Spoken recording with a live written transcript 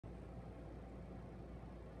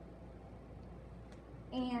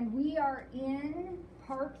And we are in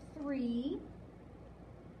part 3,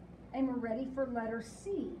 and we're ready for letter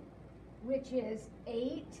C, which is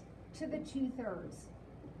 8 to the 2/3.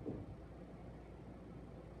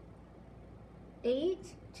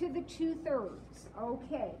 8 to the 2/3.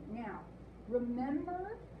 Okay, now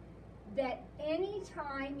remember that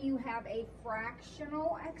anytime you have a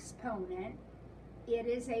fractional exponent, it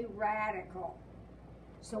is a radical.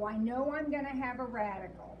 So I know I'm going to have a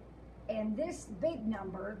radical. And this big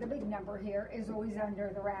number, the big number here, is always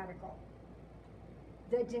under the radical.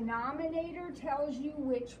 The denominator tells you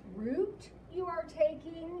which root you are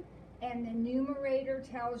taking, and the numerator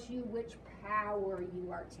tells you which power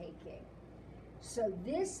you are taking. So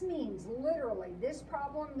this means, literally, this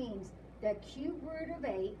problem means the cube root of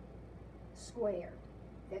 8 squared.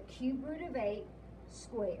 The cube root of 8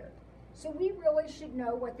 squared. So we really should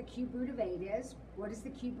know what the cube root of 8 is. What is the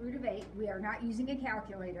cube root of 8? We are not using a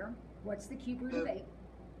calculator. What's the cube root of 8?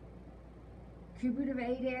 Cube root of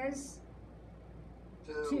 8 is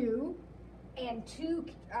 2. And 2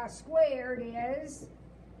 squared is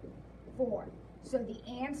 4. So the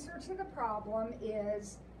answer to the problem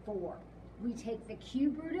is 4. We take the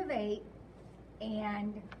cube root of 8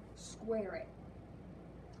 and square it.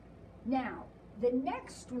 Now, the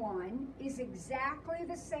next one is exactly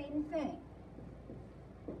the same thing,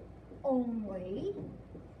 only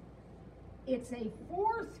it's a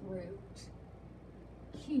 4th root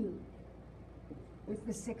cubed with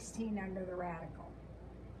the 16 under the radical.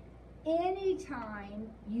 Anytime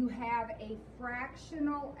you have a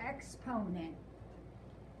fractional exponent,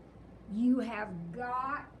 you have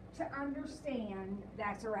got to understand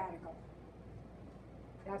that's a radical.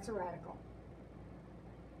 That's a radical.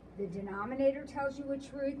 The denominator tells you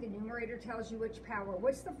which root, the numerator tells you which power.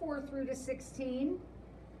 What's the 4th root of 16?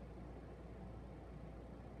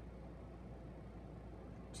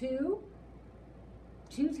 2.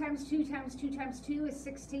 2 times 2 times 2 times 2 is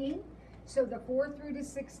 16. So the 4th root of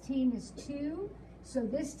 16 is 2. So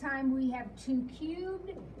this time we have 2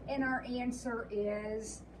 cubed, and our answer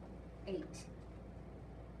is 8.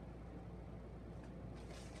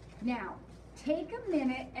 Now, take a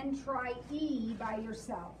minute and try E by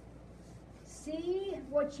yourself. See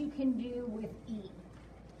what you can do with E.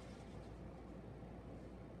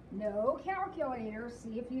 No calculator.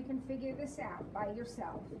 See if you can figure this out by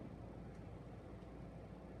yourself.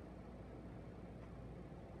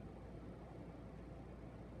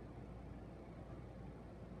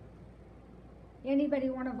 Anybody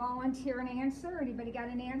want to volunteer an answer? Anybody got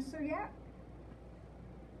an answer yet?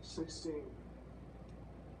 16.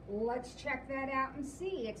 Let's check that out and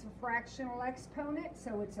see. It's a fractional exponent,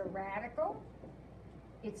 so it's a radical.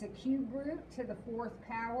 It's a cube root to the 4th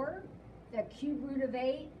power. The cube root of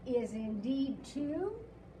 8 is indeed 2,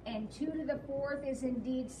 and 2 to the 4th is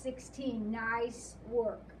indeed 16. Nice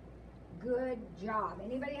work. Good job.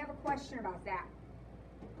 Anybody have a question about that?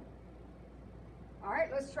 All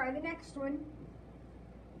right, let's try the next one.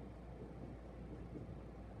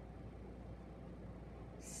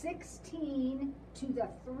 16 to the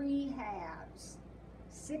 3/2.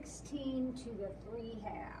 16 to the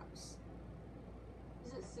 3/2.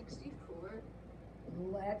 Is it 64?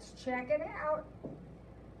 Let's check it out.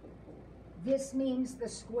 This means the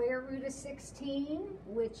square root of 16,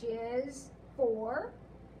 which is 4,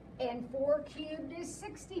 and 4 cubed is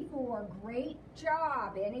 64. Great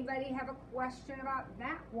job. Anybody have a question about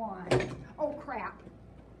that one? Oh, crap.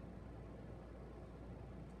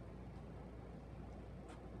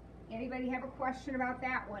 Anybody have a question about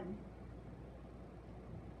that one?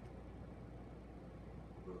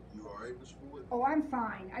 You all right, Miss Ford? Oh, I'm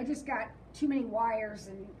fine. I just got too many wires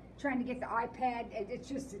and trying to get the iPad.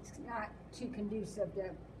 It's not too conducive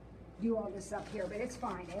to do all this up here, but it's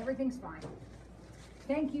fine. Everything's fine.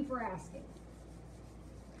 Thank you for asking.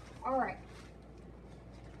 All right.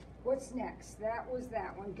 What's next? That was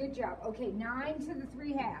that one. Good job. Okay, 9 to the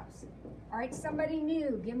 3/2. All right, somebody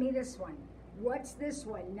new. Give me this one. What's this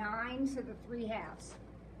one? 9 to the 3/2.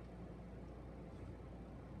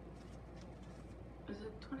 Is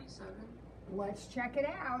it 27? Let's check it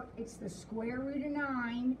out. It's the square root of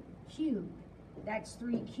 9 cubed. That's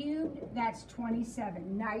 3 cubed. That's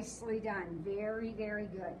 27. Nicely done. Very, very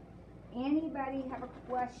good. Anybody have a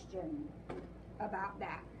question about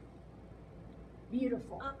that?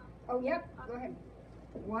 Beautiful. Oh, yep. Go ahead.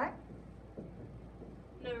 What?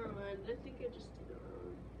 Never mind. I think I just did it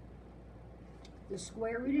wrong. The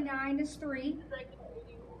square root of 9 is 3. It's like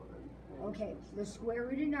 81. Okay, the square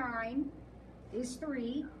root of 9 is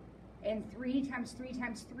 3, and 3 times 3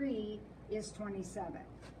 times 3 is 27.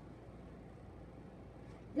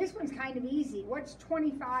 This one's kind of easy. What's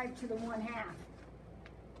 25 to the 1/2?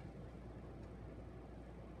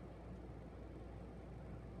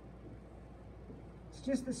 It's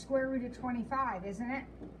just the square root of 25, isn't it?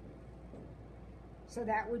 So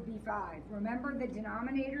that would be 5. Remember, the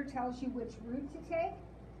denominator tells you which root to take,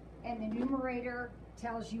 and the numerator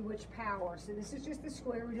tells you which power. So this is just the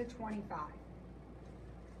square root of 25,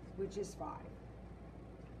 which is 5.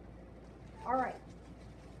 All right.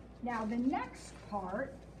 Now the next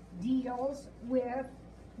part deals with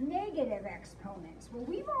negative exponents. Well,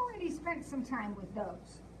 we've already spent some time with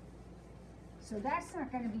those. So that's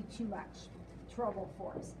not going to be too much trouble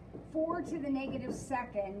for us. 4 to the negative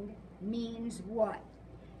second means what?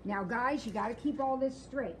 Now guys, you got to keep all this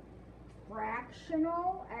straight.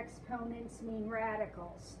 Fractional exponents mean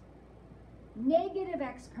radicals. Negative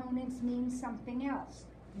exponents mean something else.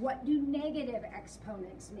 What do negative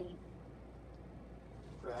exponents mean?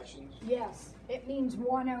 Fractions? Yes, it means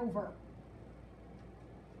 1 over.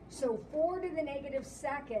 So 4 to the negative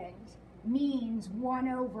second means 1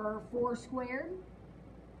 over 4 squared.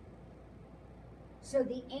 So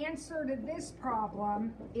the answer to this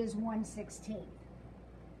problem is 1/16.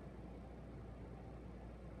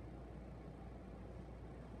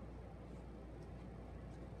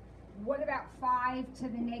 What about 5 to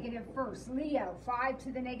the negative first? Leo, 5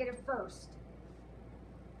 to the negative first.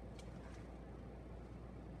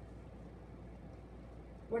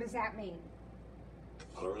 What does that mean?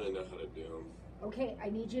 I don't really know how to do them. Okay, I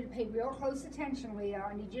need you to pay real close attention, Leo.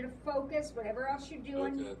 I need you to focus. Whatever else you're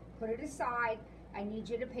doing, Okay. put it aside. I need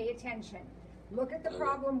you to pay attention. Look at the Okay.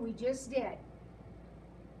 problem we just did.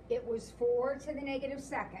 It was 4 to the negative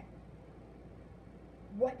second.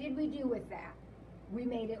 What did we do with that? We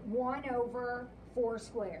made it 1 over 4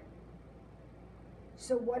 squared.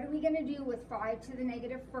 So what are we going to do with 5 to the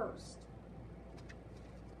negative first?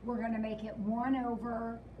 We're going to make it 1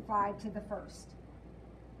 over 5 to the first.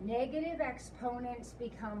 Negative exponents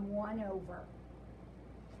become 1 over.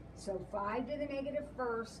 So 5 to the negative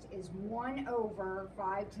first is 1 over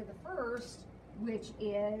 5 to the first, which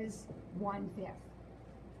is 1/5.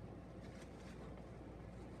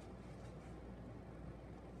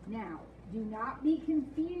 Now, do not be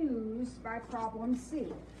confused by problem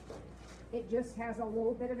C. It just has a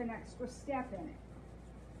little bit of an extra step in it.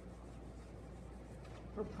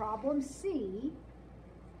 For problem C,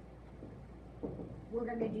 we're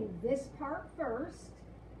going to do this part first,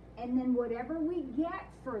 and then whatever we get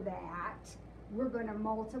for that, we're going to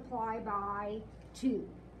multiply by 2.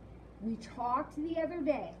 We talked the other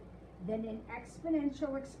day that in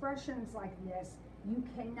exponential expressions like this, you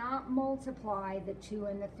cannot multiply the 2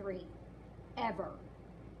 and the 3, ever,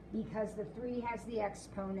 because the 3 has the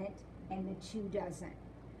exponent and the 2 doesn't.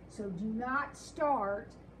 So do not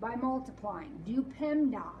start by multiplying. Do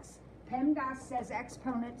PEMDAS. PEMDAS says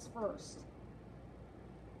exponents first.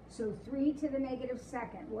 So 3 to the negative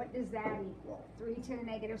second, what does that equal? 3 to the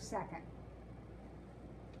negative second.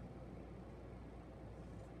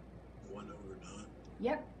 1 over 9.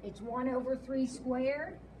 Yep, it's 1 over 3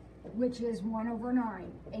 squared, which is 1 over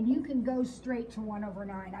 9. And you can go straight to 1 over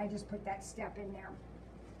 9. I just put that step in there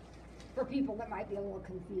for people that might be a little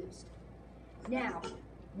confused. Now,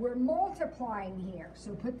 we're multiplying here.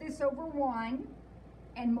 So put this over 1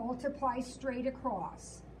 and multiply straight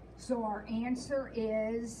across. So our answer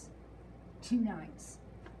is 2 nines.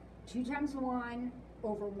 2 times 1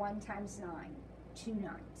 over 1 times 9. 2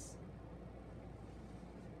 nines.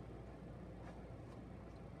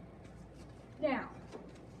 Now,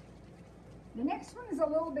 the next one is a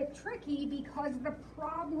little bit tricky because the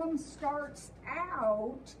problem starts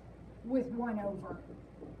out with 1 over.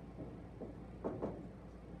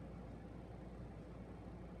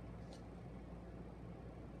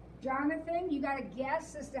 Jonathan, you got a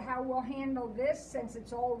guess as to how we'll handle this since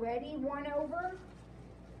it's already 1 over?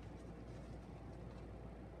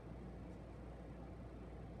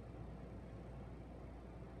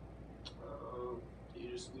 Do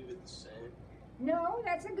you just leave it the same? No,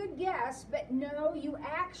 that's a good guess, but no, you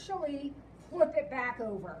actually flip it back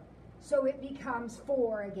over. So it becomes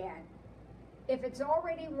 4 again. If it's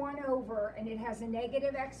already 1 over and it has a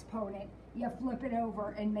negative exponent, you flip it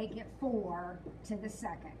over and make it 4 to the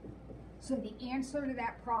second. So the answer to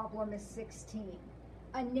that problem is 16.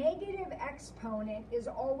 A negative exponent is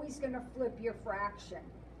always going to flip your fraction.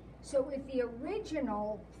 So if the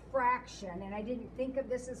original fraction, and I didn't think of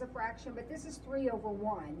this as a fraction, but this is 3 over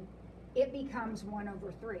 1, it becomes 1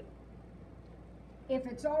 over 3. If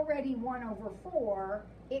it's already 1 over 4,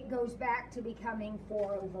 it goes back to becoming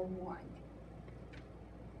 4 over 1.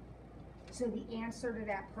 So the answer to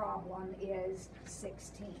that problem is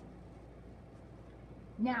 16.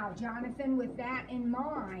 Now, Jonathan, with that in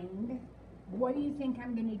mind, what do you think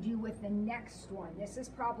I'm going to do with the next one? This is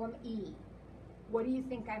problem E. What do you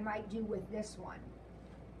think I might do with this one?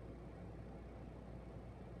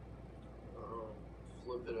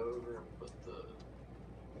 Flip it over and put the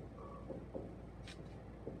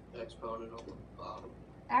exponent on the bottom.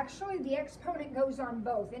 Actually, the exponent goes on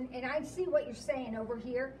both. And I see what you're saying over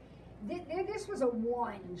here. This was a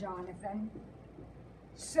 1, Jonathan.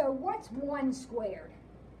 So what's 1 squared?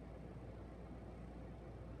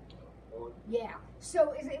 1. Yeah.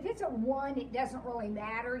 So if it's a 1, it doesn't really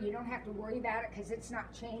matter. You don't have to worry about it because it's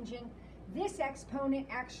not changing. This exponent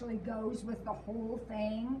actually goes with the whole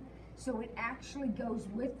thing. So it actually goes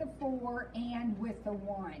with the 4 and with the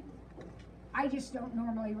 1. I just don't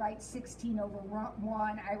normally write 16 over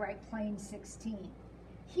 1. I write plain 16.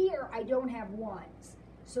 Here, I don't have 1s.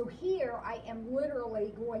 So here, I am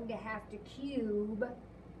literally going to have to cube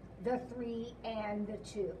the 3 and the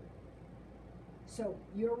 2. So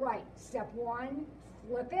you're right. Step 1,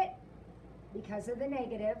 flip it because of the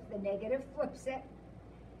negative. The negative flips it.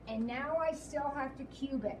 And now I still have to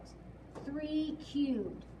cube it. 3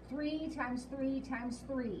 cubed. 3 times 3 times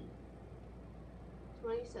 3.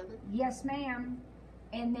 27. Yes, ma'am.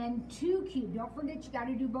 And then 2 cubed. Don't forget you got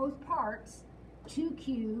to do both parts. 2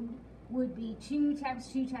 cubed would be 2 times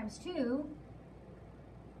 2 times 2.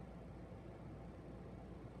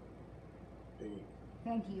 8.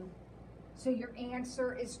 Thank you. So your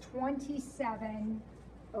answer is 27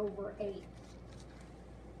 over 8.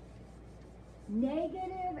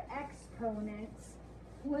 Negative exponents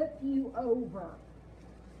flip you over.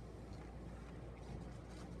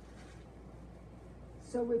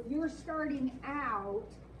 So if you're starting out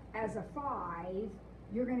as a 5,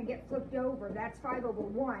 you're going to get flipped over. That's 5 over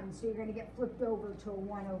 1, so you're going to get flipped over to a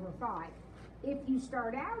 1 over 5. If you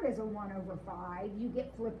start out as a 1 over 5, you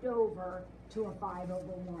get flipped over to a 5 over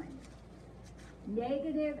 1.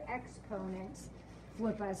 Negative exponents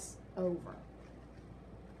flip us over.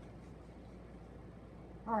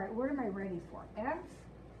 All right, what am I ready for? F?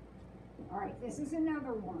 All right, this is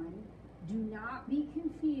another one. Do not be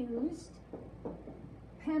confused.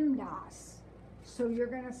 PEMDAS. So you're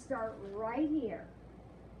going to start right here.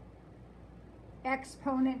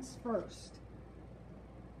 Exponents first.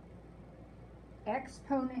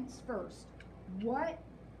 Exponents first. What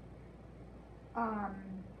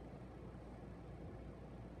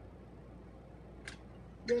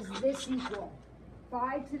does this equal?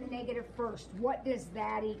 5 to the negative first. What does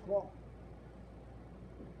that equal?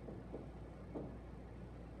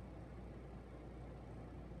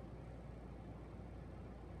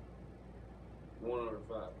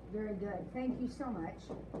 Very good. Thank you so much.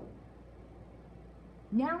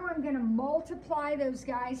 Now I'm going to multiply those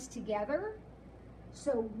guys together.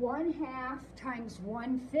 So 1/2 times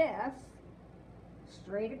 1/5,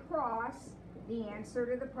 straight across, the answer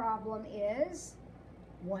to the problem is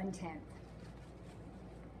 1/10.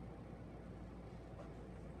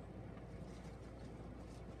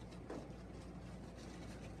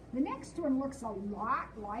 The next one looks a lot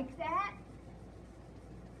like that.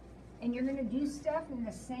 And you're going to do stuff in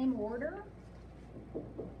the same order.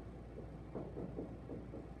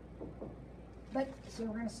 But, so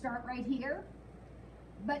we're going to start right here.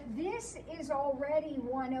 But this is already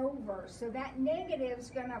 1 over, so that negative's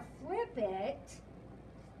going to flip it,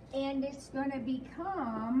 and it's going to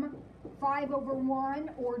become 5 over 1,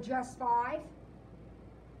 or just 5.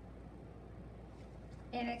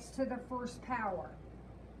 And it's to the first power.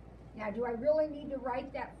 Now, do I really need to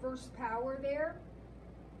write that first power there?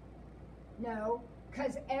 No,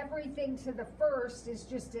 because everything to the first is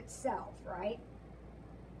just itself, right?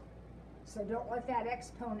 So don't let that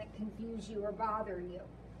exponent confuse you or bother you.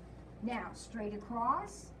 Now, straight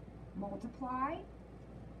across, multiply.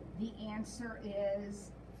 The answer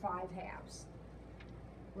is 5/2.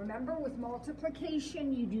 Remember, with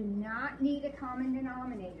multiplication, you do not need a common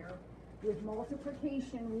denominator. With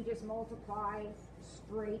multiplication, we just multiply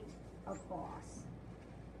straight across.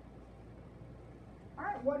 All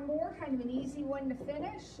right, one more, kind of an easy one to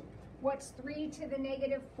finish. What's 3 to the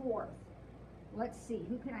negative 4th? Let's see,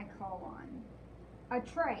 who can I call on? A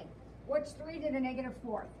Trey. What's 3 to the negative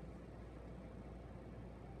 4th?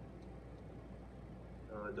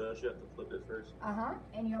 Does you have to flip it first? Uh-huh,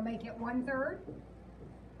 and you'll make it 1/3?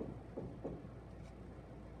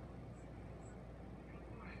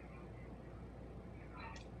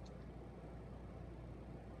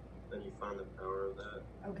 Then you find the power of that.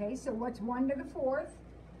 Okay, so what's 1 to the 4th?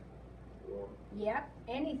 1. Yep,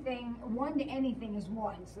 anything, 1 to anything is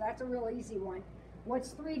 1, so that's a real easy one.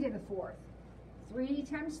 What's 3 to the 4th? 3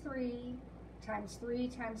 times 3 times 3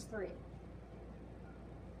 times 3.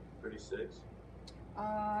 36.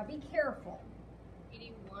 Be careful.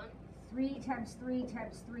 81. 3 times 3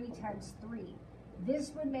 times 3 times 3.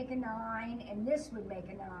 This would make a 9, and this would make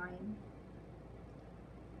a 9.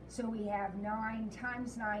 So we have 9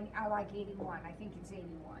 times 9, I like 81. I think it's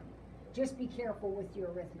 81. Just be careful with your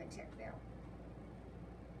arithmetic there.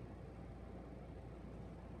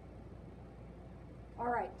 All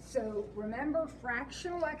right, so remember,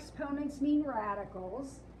 fractional exponents mean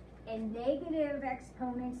radicals, and negative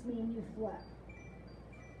exponents mean you flip.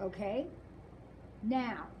 Okay?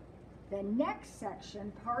 Now, the next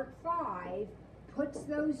section, part 5, puts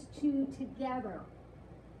those two together.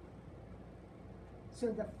 So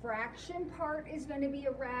the fraction part is going to be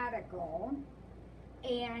a radical,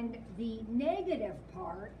 and the negative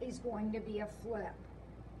part is going to be a flip.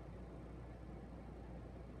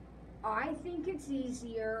 I think it's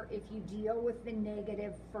easier if you deal with the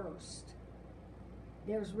negative first.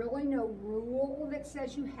 There's really no rule that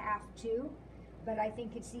says you have to, but I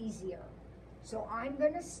think it's easier. So I'm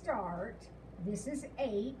going to start, this is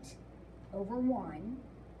 8 over 1,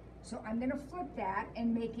 so I'm going to flip that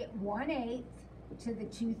and make it 1/8 to the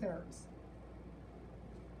 2/3.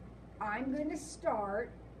 I'm going to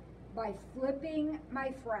start by flipping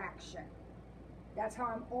my fraction. That's how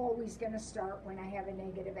I'm always going to start when I have a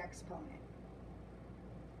negative exponent.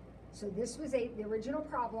 So this was 8, the original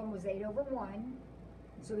problem was 8 over 1,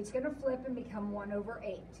 so it's going to flip and become 1 over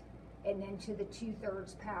 8, and then to the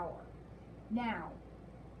 2/3 power. Now,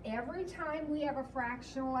 every time we have a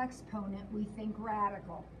fractional exponent, we think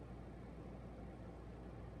radical.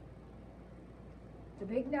 The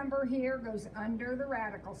big number here goes under the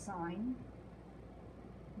radical sign.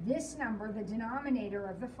 This number, the denominator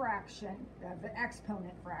of the fraction, of the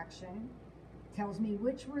exponent fraction, tells me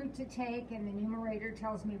which root to take, and the numerator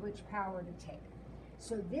tells me which power to take.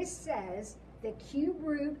 So this says the cube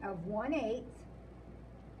root of 1/8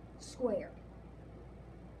 squared.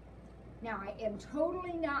 Now I am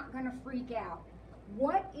totally not going to freak out.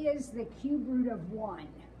 What is the cube root of 1?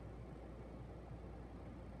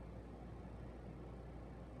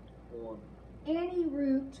 1. Any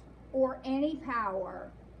root or any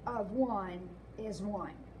power of 1 is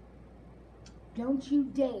 1. Don't you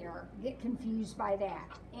dare get confused by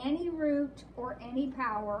that. Any root or any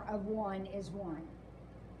power of 1 is 1.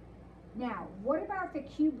 Now, what about the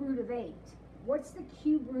cube root of 8? What's the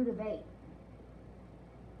cube root of 8?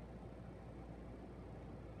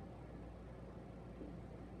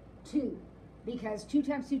 2, because 2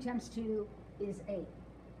 times 2 times 2 is 8.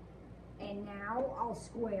 And now I'll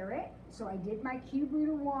square it. So I did my cube root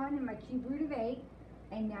of 1 and my cube root of 8.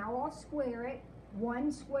 And now I'll square it.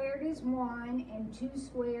 1 squared is 1 and 2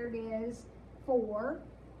 squared is 4.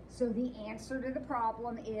 So the answer to the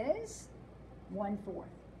problem is 1/4.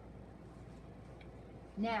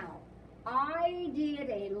 Now, I did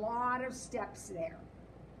a lot of steps there,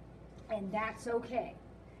 and that's okay.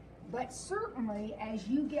 But certainly, as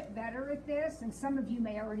you get better at this, and some of you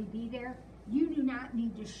may already be there, you do not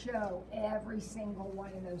need to show every single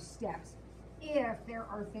one of those steps if there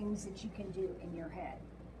are things that you can do in your head.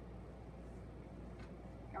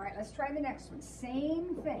 All right, let's try the next one.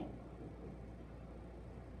 Same thing.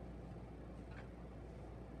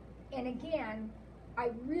 And again,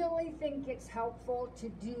 I really think it's helpful to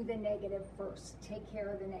do the negative first. Take care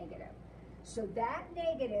of the negative. So that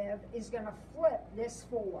negative is going to flip this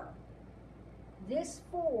 4. This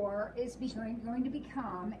 4 is going to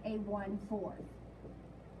become a 1/4.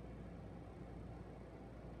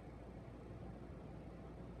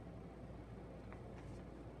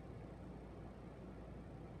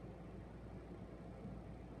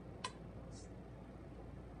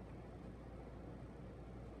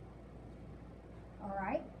 All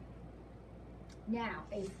right? Now,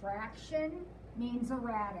 a fraction means a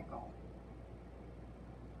radical.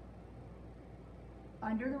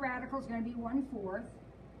 Under the radical is going to be 1/4,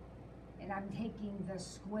 and I'm taking the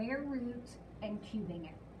square root and cubing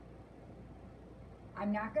it.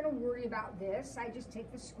 I'm not going to worry about this. I just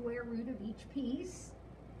take the square root of each piece.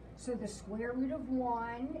 So the square root of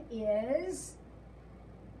 1 is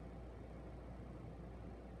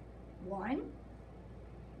 1,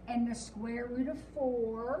 and the square root of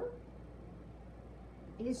 4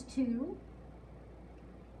 is 2,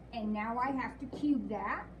 and now I have to cube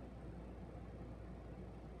that.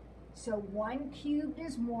 So 1 cubed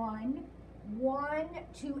is 1. 1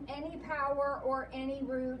 to any power or any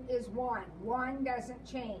root is 1. 1 doesn't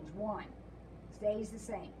change. 1 stays the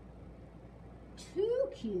same. 2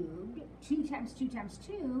 cubed, 2 times 2 times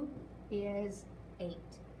 2 is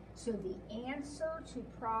 8. So the answer to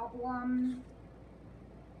problem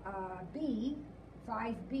B,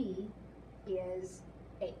 5B, is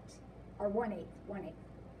 8, or 1/8, 1/8.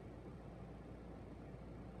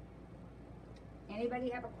 Anybody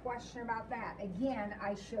have a question about that? Again,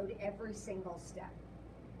 I showed every single step.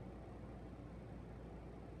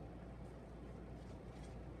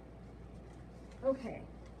 Okay,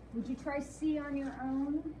 would you try C on your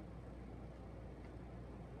own?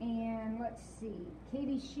 And let's see,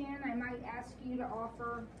 Katie Shin, I might ask you to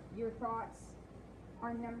offer your thoughts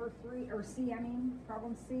on number 3, or C, I mean,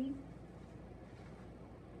 problem C.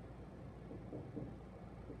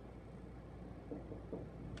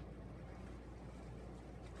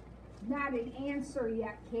 Not an answer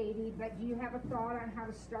yet, Katie, but do you have a thought on how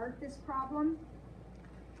to start this problem?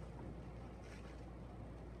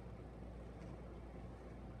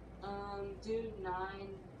 Do 9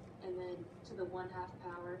 and then to the 1/2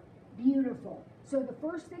 power. Beautiful. So the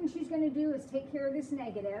first thing she's going to do is take care of this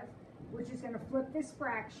negative, which is going to flip this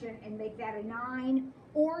fraction and make that a 9,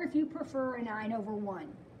 or if you prefer, a 9/1.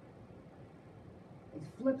 It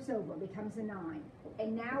flips over, becomes a 9.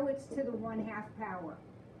 And now it's to the 1/2 power.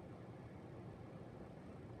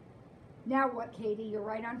 Now what, Katie? You're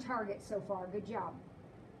right on target so far. Good job.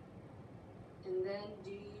 And then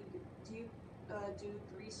do you do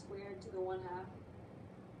 3 squared to the 1/2?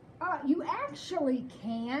 You actually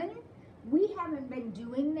can. We haven't been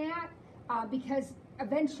doing that because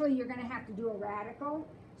eventually you're going to have to do a radical.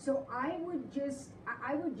 So I would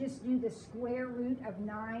just do the square root of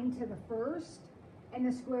 9 to the first, and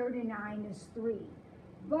the square root of 9 is 3.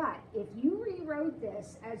 But if you rewrote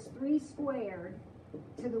this as 3 squared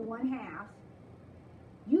to the 1/2,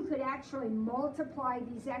 you could actually multiply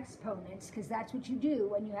these exponents, because that's what you do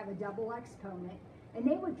when you have a double exponent, and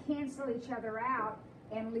they would cancel each other out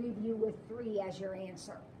and leave you with 3 as your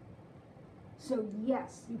answer. So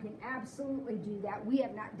yes, you can absolutely do that. We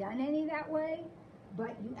have not done any that way,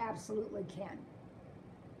 but you absolutely can.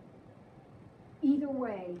 Either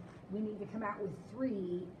way, we need to come out with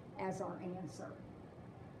 3 as our answer.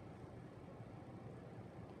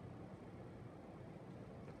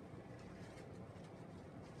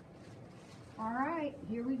 All right,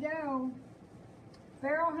 here we go.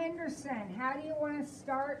 Farrell Henderson, how do you want to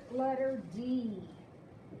start letter D?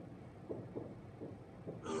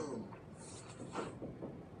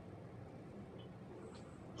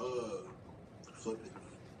 Flip it.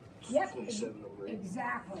 Yep, 27/8.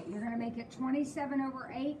 exactly. You're going to make it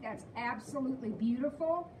 27/8. That's absolutely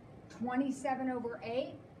beautiful.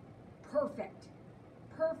 27/8. Perfect.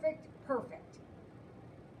 Perfect, perfect.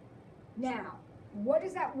 Now, what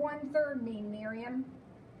does that 1/3 mean, Miriam?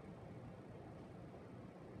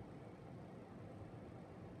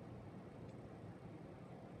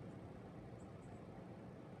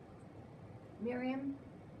 Miriam?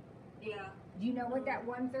 Yeah. Do you know what that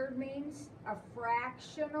 1/3 means? A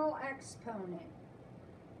fractional exponent.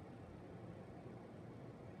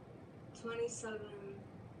 27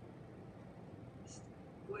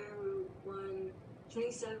 square root 1.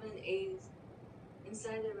 27 is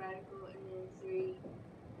inside the radical, and then 3/1.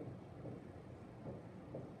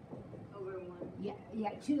 Yeah,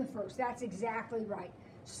 to the first. That's exactly right.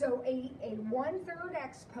 So a 1/3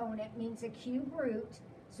 exponent means a cube root.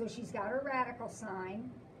 So she's got her radical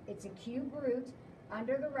sign. It's a cube root.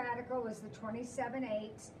 Under the radical is the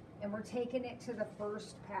 27/8, and we're taking it to the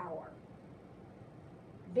first power.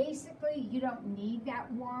 Basically, you don't need that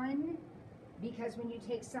 1, because when you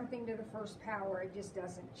take something to the first power, it just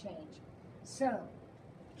doesn't change. So,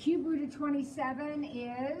 cube root of 27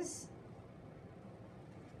 is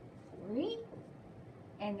 3,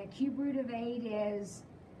 and the cube root of 8 is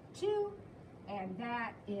 2, and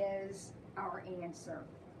that is our answer.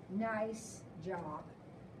 Nice job.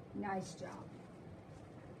 Nice job.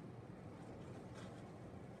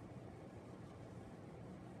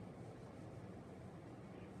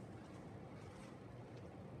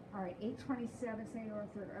 All right, 8/27, say or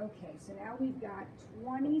third. Okay, so now we've got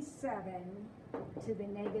 27 to the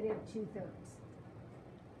negative 2/3.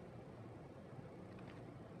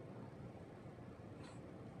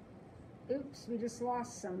 Oops, we just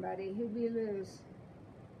lost somebody. Who'd we lose?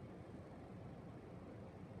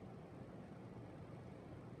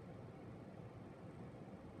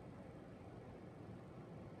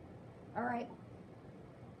 All right.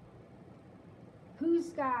 Who's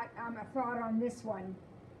got a thought on this one?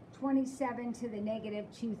 27 to the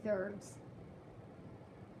negative 2/3.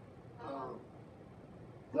 Go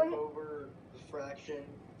Flip ahead. over the fraction.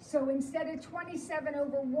 So instead of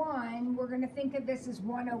 27/1, we're going to think of this as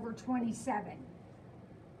 1/27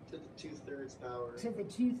 To the 2/3 power. to the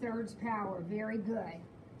 2/3 power. Very good.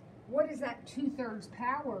 What does that 2/3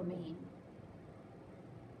 power mean?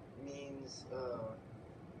 Means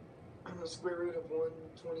square root of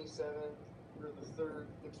 1/27, or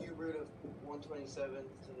the cube root of 1/27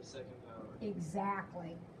 to the second power.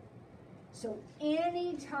 Exactly. So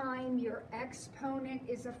anytime your exponent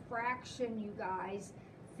is a fraction, you guys,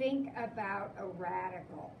 think about a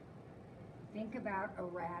radical. Think about a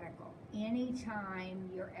radical. Anytime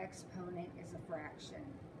your exponent is a fraction.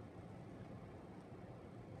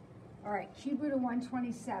 All right, cube root of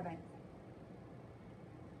 1/27.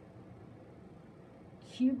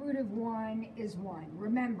 Cube root of 1 is 1.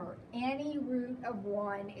 Remember, any root of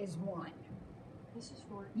 1 is 1. Mrs.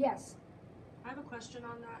 Ford, Yes. I have a question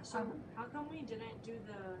on that. So how come we didn't do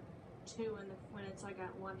the 2 when it's like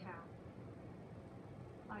at 1/2?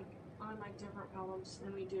 Like on like different problems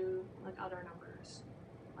than we do like other numbers,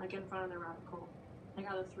 like in front of the radical, like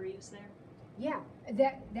how the 3 is there. Yeah,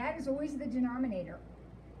 that is always the denominator.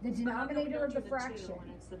 The But how come we denominator don't of the do fraction. 2 when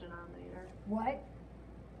it's the denominator? What?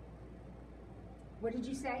 What did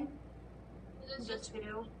you say? The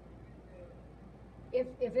 2.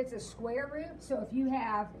 If it's a square root, so if you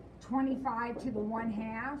have 25 to the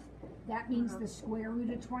 1/2, that means the square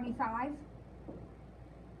root of 25.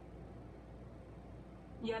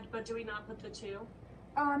 Yeah, but do we not put the 2?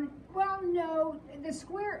 Well, no,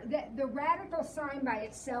 the radical sign by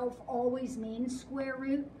itself always means square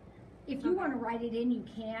root. If you want to write it in, you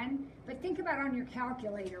can, but think about on your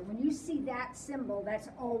calculator. When you see that symbol, that's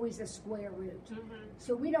always a square root.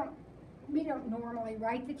 So we don't normally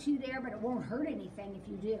write the 2 there, but it won't hurt anything if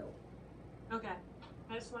you do. Okay,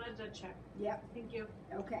 I just wanted to check. Yep. Thank you.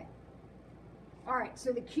 Okay. All right,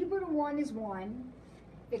 so the cube root of 1 is 1.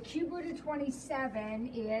 The cube root of 27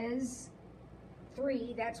 is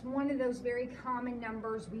 3. That's one of those very common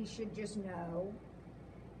numbers we should just know.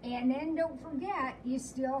 And then don't forget, you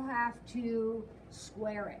still have to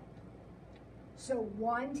square it. So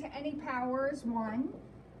 1 to any power is 1,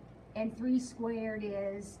 and 3 squared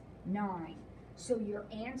is 9. So your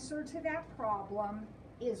answer to that problem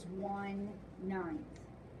is 1/9.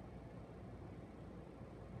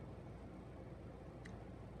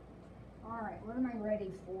 All right, what am I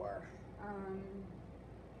ready for?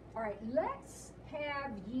 All right, let's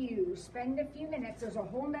have you spend a few minutes. There's a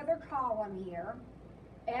whole nother column here,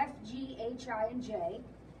 F, G, H, I, and J.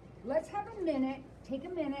 Let's have a minute, take a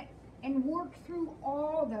minute, and work through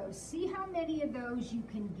all those. See how many of those you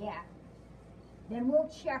can get. Then we'll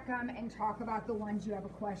check them and talk about the ones you have a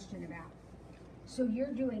question about. So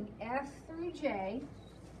you're doing F through J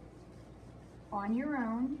on your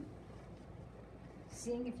own,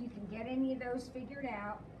 seeing if you can get any of those figured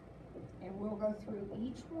out, and we'll go through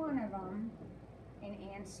each one of them and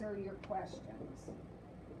answer your questions.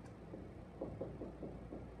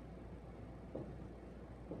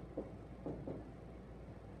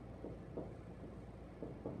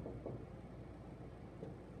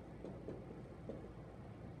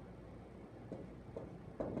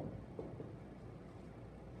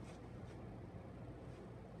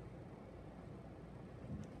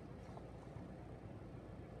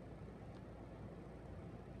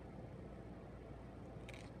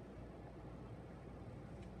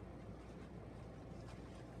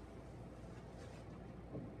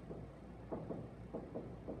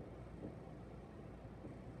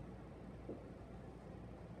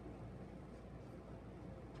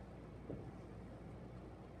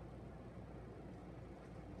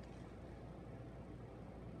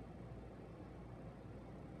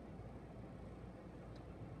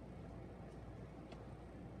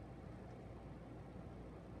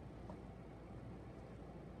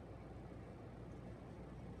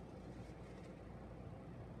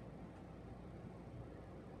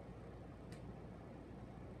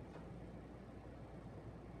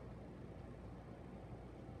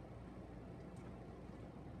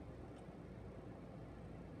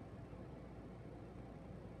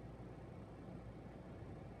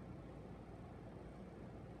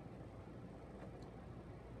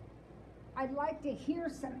 I'd like to hear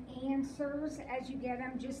some answers as you get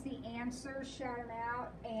them, just the answers, shout them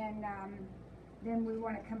out, and then we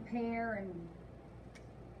want to compare and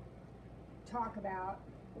talk about.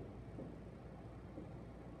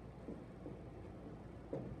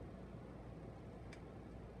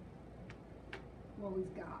 What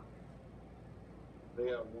we've got. They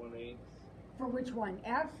got 1/8. For which one?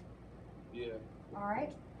 F? Yeah. All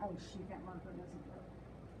right. Oh, shoot, that marker doesn't work.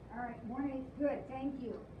 All right, 1/8. Good, thank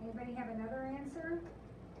you. Anybody have another answer?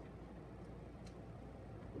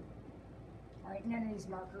 All right, none of these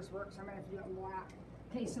markers work, so I'm going to have to do it in black.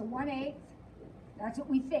 Okay, so 1/8. That's what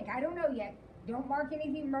we think. I don't know yet. Don't mark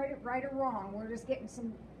anything right or wrong. We're just getting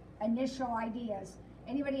some initial ideas.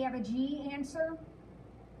 Anybody have a G answer?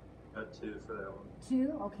 Got 2 for that one.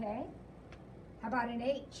 2, okay. How about an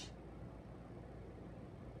H?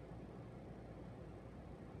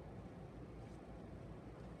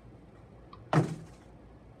 I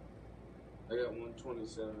got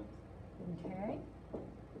 1/27. Okay.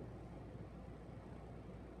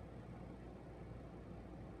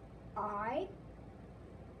 I?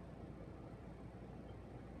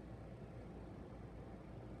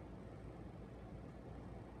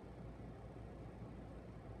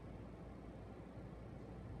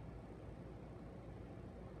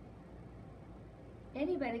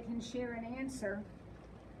 Anybody can share an answer.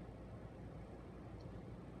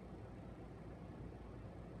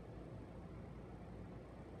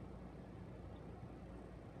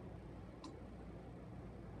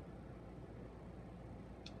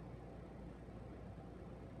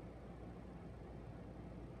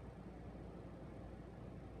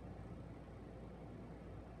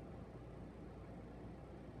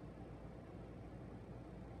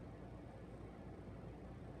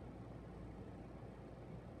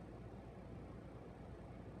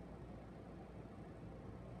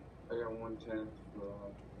 I got 1/10 for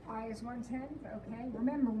I is 1/10, okay.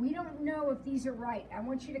 Remember, we don't know if these are right. I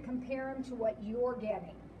want you to compare them to what you're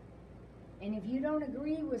getting. And if you don't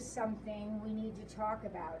agree with something, we need to talk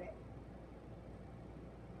about it.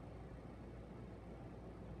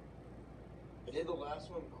 I did the last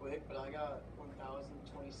one quick, but I got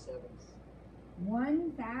 1,027.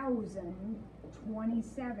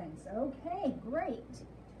 1,027. Okay, great.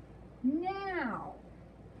 Now,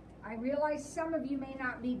 I realize some of you may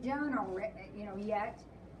not be done already, yet,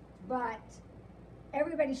 but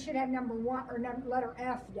everybody should have number 1 or letter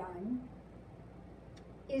F done.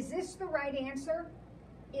 Is this the right answer?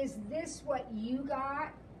 Is this what you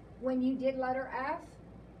got when you did letter F?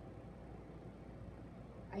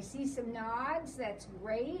 I see some nods. That's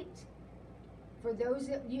great. For those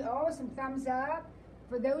of you, some thumbs up.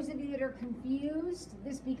 For those of you that are confused,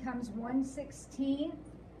 this becomes 1/16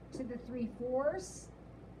 to the 3/4.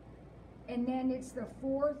 And then it's the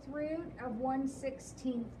 4th root of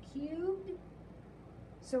 1/16 cubed.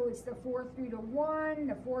 So it's the 4th root of 1,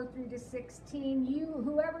 the 4th root of 16.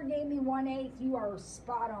 Whoever gave me 1/8, you are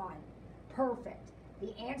spot on. Perfect.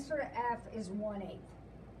 The answer to F is 1/8.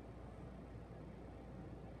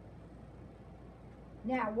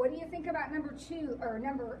 Now, what do you think about number 2, or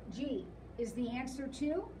number G? Is the answer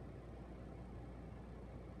 2?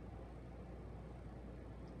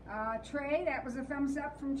 Trey, that was a thumbs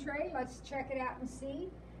up from Trey. Let's check it out and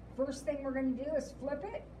see. First thing we're going to do is flip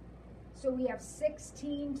it. So we have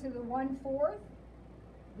 16 to the 1/4.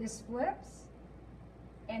 This flips.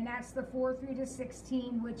 And that's the 4th root of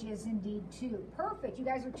 16, which is indeed 2. Perfect. You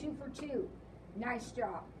guys are 2 for 2. Nice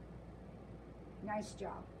job. Nice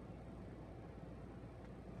job.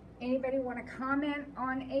 Anybody want to comment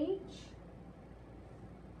on H?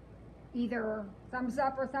 Either thumbs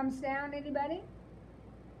up or thumbs down, anybody?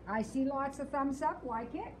 I see lots of thumbs up,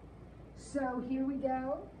 like it. So here we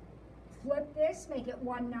go. Flip this, make it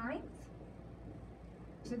 1/9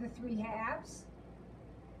 to the 3/2.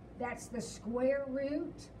 That's the square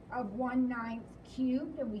root of 1/9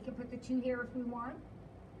 cubed, and we can put the 2 here if we want.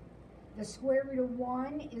 The square root of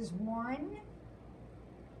 1 is 1,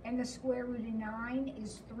 and the square root of 9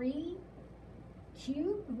 is 3.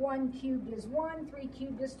 Cubed, 1 cubed is 1, 3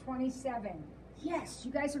 cubed is 27. Yes,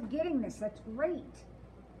 you guys are getting this. That's great.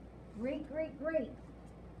 Great, great, great.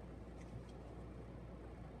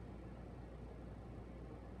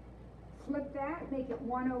 Flip that, make it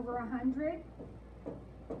 1/100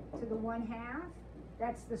 to the 1/2.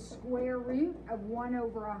 That's the square root of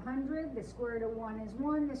 1/100. The square root of 1 is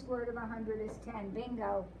 1. The square root of 100 is 10.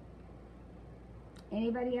 Bingo.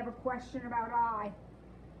 Anybody have a question about I?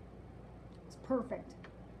 It's perfect.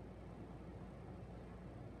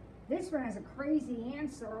 This one has a crazy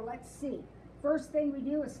answer. Let's see. First thing we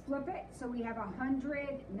do is flip it. So we have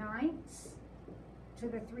 100/9 to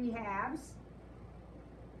the 3/2.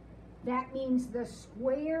 That means the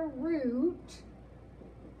square root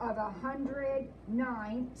of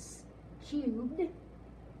 100/9 cubed.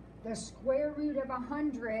 The square root of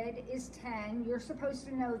 100 is 10. You're supposed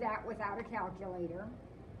to know that without a calculator.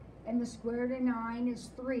 And the square root of 9 is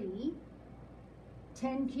 3.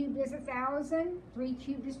 10 cubed is 1,000. 3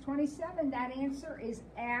 cubed is 27. That answer is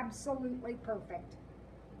absolutely perfect.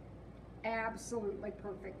 Absolutely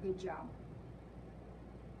perfect. Good job.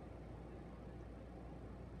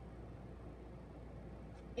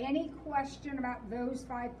 Any question about those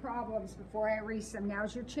 5 problems before I erase them?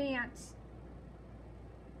 Now's your chance.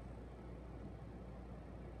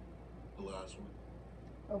 the last one.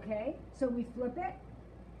 Okay, so we flip it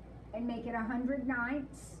and make it 100/9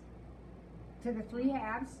 to the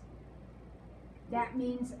 3/2. That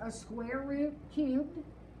means a square root cubed.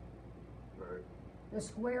 Right. The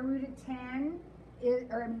square root of 10 is,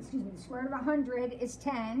 the square root of 100 is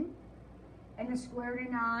 10, and the square root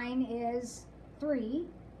of 9 is 3.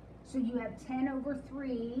 So you have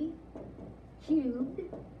 10/3 cubed.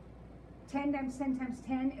 10 times 10 times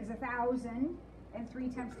 10 is 1,000, and 3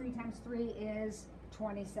 times 3 times 3 is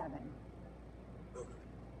 27. Okay.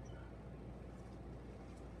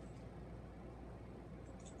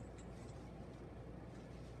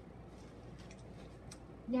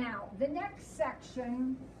 Now, the next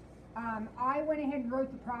section, I went ahead and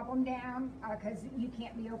wrote the problem down because you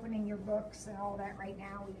can't be opening your books and all that right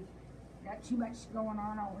now. We've got too much going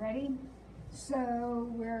on already.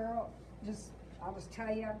 So I'll just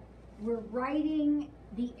tell you, we're writing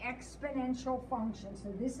the exponential function.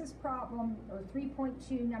 So this is problem, or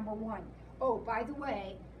 3.2, number 1. Oh, by the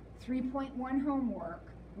way, 3.1 homework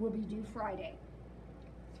will be due Friday.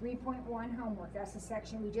 3.1 homework, that's the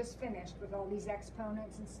section we just finished with all these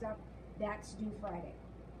exponents and stuff. That's due Friday.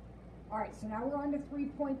 All right, so now we're on to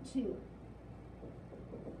 3.2.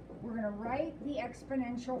 We're going to write the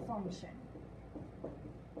exponential function.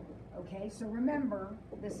 Okay, so remember,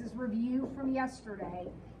 this is review from yesterday.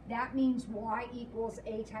 That means y equals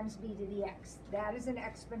a times b to the x. That is an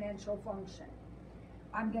exponential function.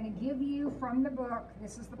 I'm going to give you from the book,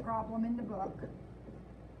 this is the problem in the book,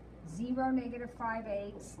 0,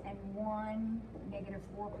 -5/8, and 1,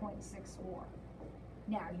 -4.64.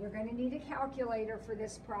 Now, you're going to need a calculator for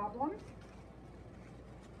this problem.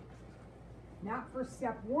 Not for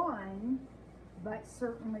step 1, but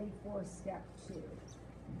certainly for step 2.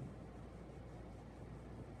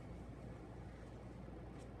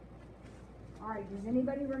 All right, does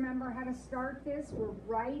anybody remember how to start this? We're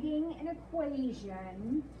writing an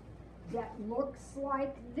equation that looks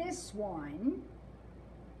like this one.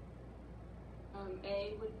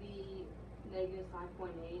 A would be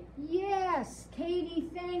 -5.8. Yes, Katie,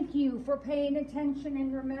 thank you for paying attention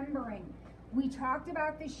and remembering. We talked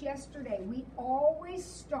about this yesterday. We always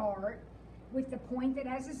start with the point that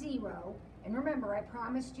has a 0. And remember, I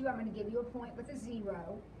promised you I'm going to give you a point with a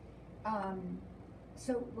 0.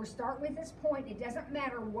 So we'll start with this point. It doesn't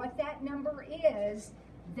matter what that number is,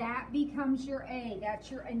 that becomes your A. That's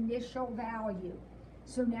your initial value.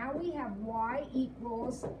 So now we have y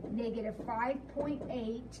equals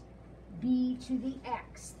 -5.8 b to the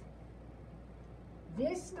x.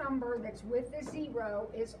 This number that's with the 0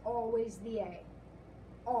 is always the A.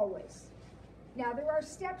 Always. Now there are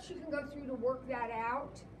steps you can go through to work that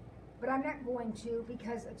out, but I'm not going to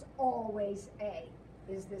because it's always A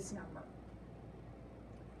is this number.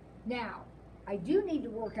 Now, I do need to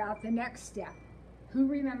work out the next step. Who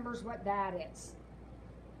remembers what that is?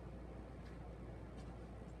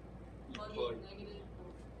 Plug in negative.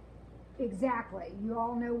 Exactly. You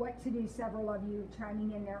all know what to do. Several of you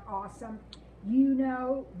chiming in there. Awesome. You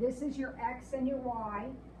know this is your x and your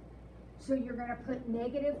y. So you're going to put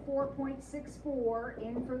 -4.64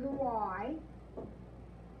 in for the y.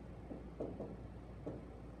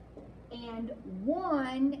 And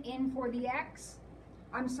 1 in for the x.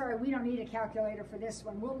 I'm sorry, we don't need a calculator for this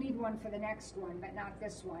one. We'll need one for the next one, but not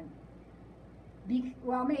this one.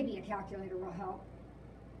 Well, maybe a calculator will help.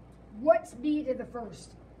 What's b to the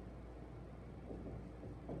first?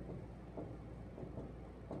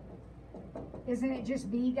 Isn't it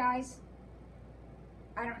just b, guys?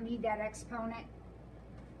 I don't need that exponent.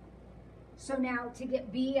 So now to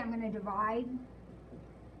get b, I'm going to divide.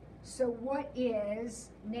 So what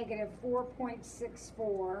is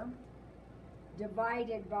 -4.64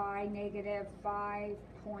 divided by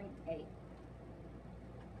 -5.8?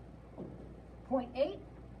 0.8?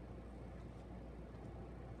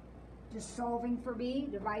 Just solving for b,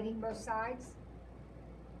 dividing both sides.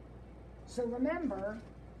 So remember,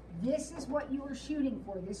 this is what you were shooting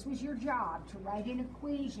for. This was your job, to write an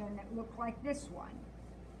equation that looked like this one.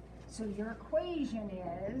 So your equation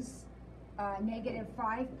is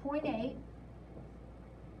 -5.8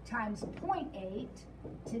 times 0.8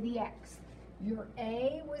 to the x. Your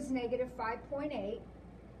A was -5.8,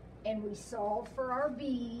 and we solved for our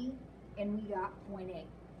B, and we got 0.8.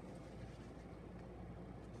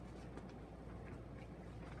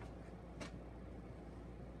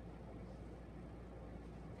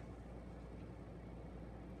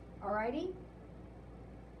 Alrighty?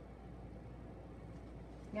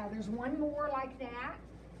 Now there's one more like that,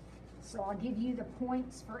 so I'll give you the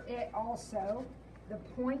points for it also. The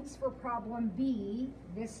points for problem B,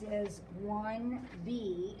 this is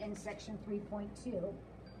 1B in section 3.2.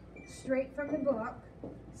 Straight from the book,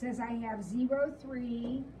 says I have 0,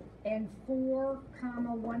 3, and 4,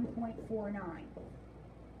 1.49.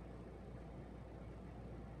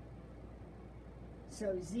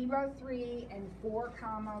 So 0, 3, and 4,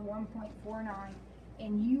 1.49.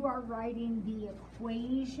 And you are writing the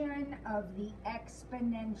equation of the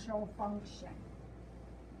exponential function.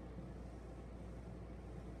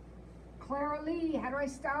 Clara Lee, how do I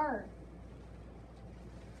start?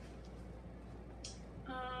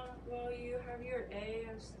 Well, you have your A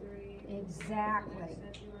as 3. Exactly. And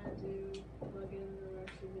then if you want to do plug in the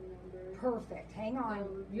rest of the numbers. Perfect. Hang on. that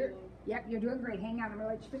would be You're, like- yep, you're doing great. Hang on. I'm going to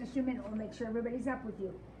let you finish in a minute. We'll make sure everybody's up with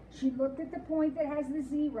you. She looked at the point that has the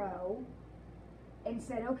 0 and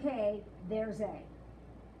said, okay, there's A.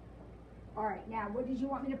 All right. Now, what did you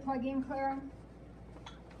want me to plug in, Clara?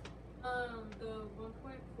 The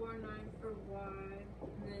 1.49 for Y,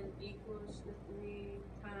 and then equals the 3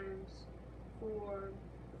 times 4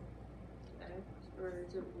 X, or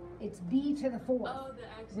is it 1? It's B to the 4th. Oh, the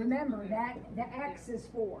X. Remember that the X is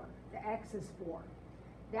 4. The X is 4.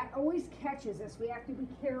 That always catches us. We have to be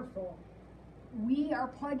careful. We are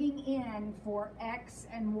plugging in for X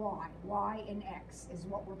and Y. Y and X is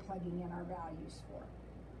what we're plugging in our values for.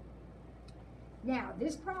 Now,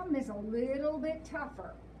 this problem is a little bit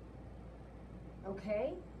tougher.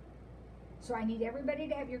 Okay? So I need everybody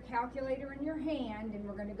to have your calculator in your hand, and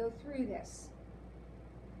we're going to go through this.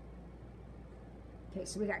 Okay,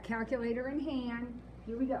 so we got calculator in hand.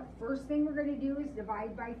 Here we go. First thing we're going to do is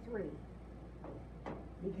divide by 3.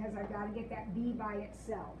 Because I've got to get that B by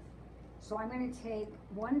itself. So I'm going to take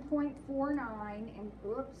 1.49 and,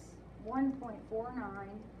 1.49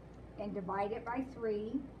 and divide it by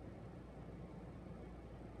 3.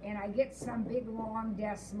 And I get some big long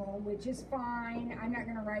decimal, which is fine. I'm not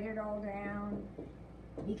going to write it all down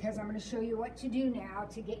because I'm going to show you what to do now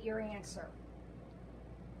to get your answer.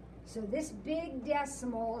 So this big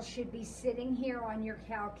decimal should be sitting here on your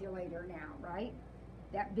calculator now, right?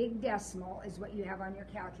 That big decimal is what you have on your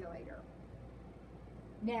calculator.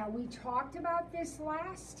 Now, we talked about this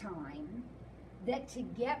last time, that to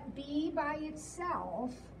get B by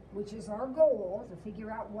itself, which is our goal, to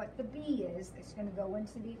figure out what the B is that's going to go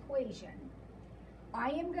into the equation, I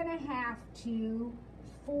am going to have to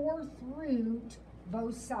 4th root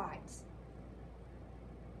both sides.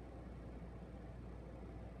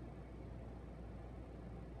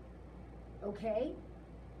 Okay?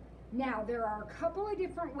 Now, there are a couple of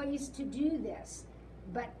different ways to do this,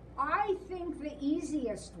 but I think the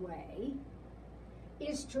easiest way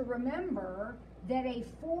is to remember that a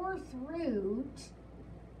 4th root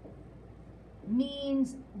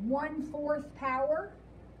means 1/4 power.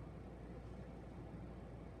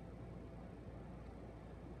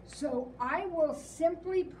 So I will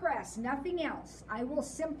simply press, nothing else, I will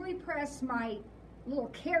simply press my little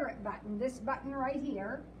caret button, this button right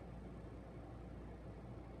here.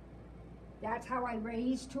 That's how I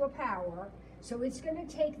raise to a power. So it's going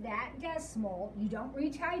to take that decimal, you don't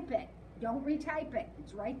retype it,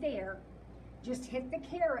 it's right there. Just hit the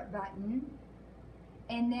caret button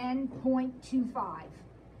and then 0.25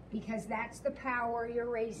 because that's the power you're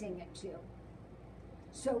raising it to.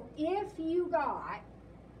 So if you got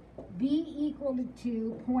B equal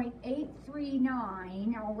to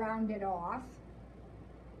 0.839, I'll round it off,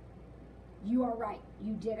 you are right,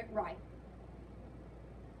 you did it right.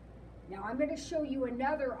 Now I'm going to show you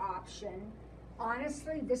another option.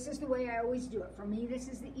 Honestly, this is the way I always do it. For me, this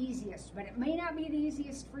is the easiest, but it may not be the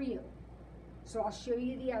easiest for you. So I'll show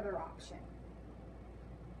you the other option.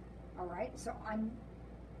 All right, so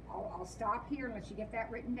I'll stop here and let you get that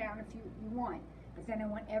written down if you want. But then I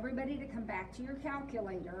want everybody to come back to your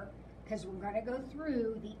calculator because we're going to go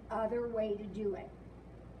through the other way to do it.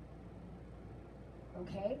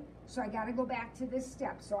 Okay, so I got to go back to this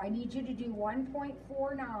step. So I need you to do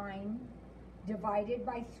 1.49 divided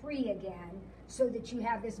by 3 again so that you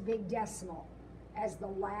have this big decimal as the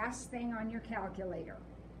last thing on your calculator.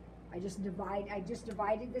 I just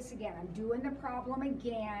divided this again. I'm doing the problem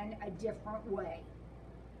again a different way.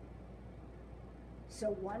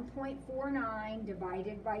 So 1.49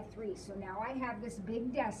 divided by 3. So now I have this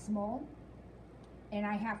big decimal and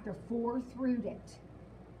I have to 4th root it.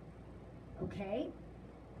 Okay?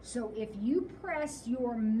 So if you press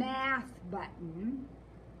your math button,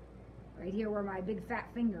 right here where my big fat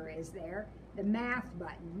finger is there, the math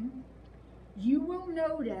button, you will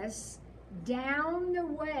notice down the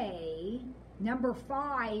way, number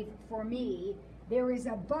 5 for me, there is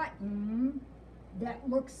a button that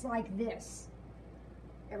looks like this.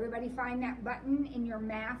 Everybody find that button in your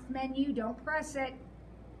math menu? Don't press it.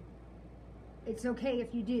 It's okay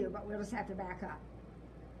if you do, but we'll just have to back up.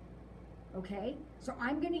 Okay? So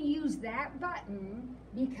I'm going to use that button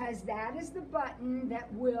because that is the button that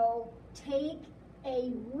will take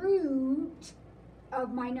a root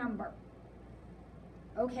of my number.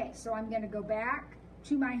 Okay, so I'm going to go back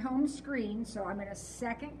to my home screen. So I'm going to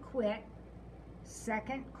second quit.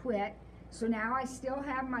 So now I still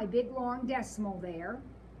have my big long decimal there.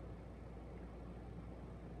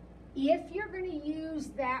 If you're going to use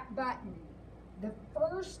that button, the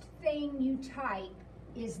first thing you type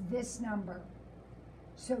is this number.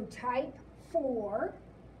 So type 4.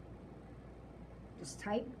 Just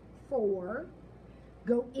type 4.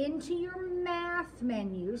 Go into your math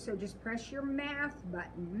menu, so just press your math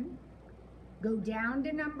button. Go down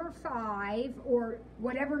to number 5, or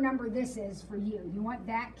whatever number this is for you. You want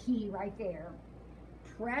that key right there.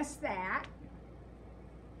 Press that.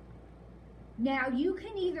 Now you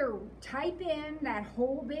can either type in that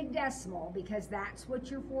whole big decimal, because that's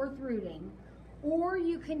what you're fourth rooting, or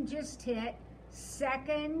you can just hit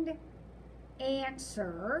second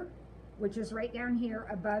answer, which is right down here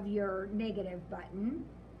above your negative button.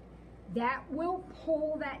 That will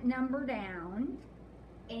pull that number down,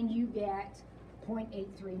 and you get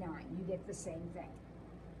 0.839. You get the same thing.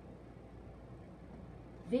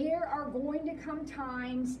 There are going to come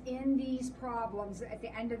times in these problems at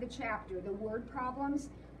the end of the chapter, the word problems,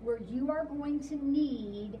 where you are going to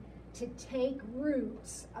need to take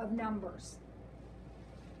roots of numbers.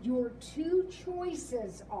 Your two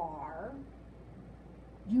choices are,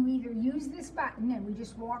 you either use this button, and we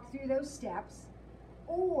just walk through those steps,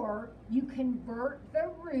 or you convert the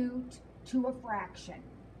root to a fraction.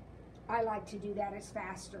 I like to do that, as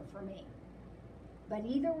faster for me. But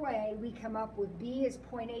either way, we come up with B is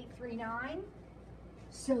 0.839.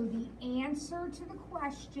 So the answer to the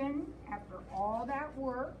question, after all that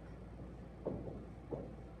work,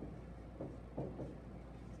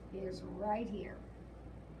 is right here.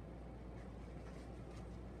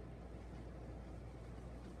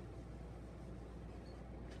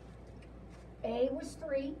 A was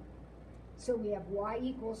 3, so we have y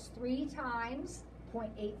equals 3 times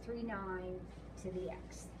 0.839 to the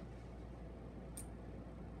x.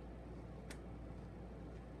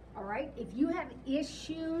 All right, if you have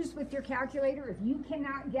issues with your calculator, if you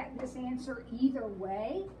cannot get this answer either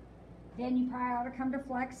way, then you probably ought to come to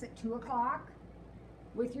Flex at 2 o'clock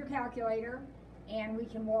with your calculator, and we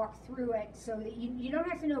can walk through it so that you don't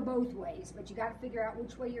have to know both ways, but you got to figure out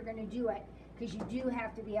which way you're going to do it, because you do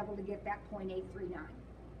have to be able to get that 0.839.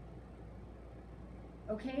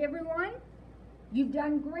 Okay, everyone? You've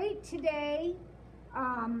done great today.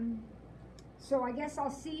 So I guess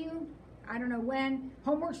I'll see you, I don't know when.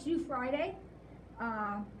 Homework's due Friday.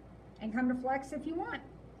 And come to Flex if you want.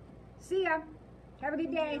 See ya. Have a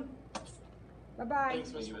good day. Bye-bye.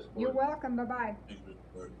 Thanks, Mr. You're welcome. Bye-bye. Thank you,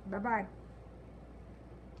 Mr. Bird. Bye-bye.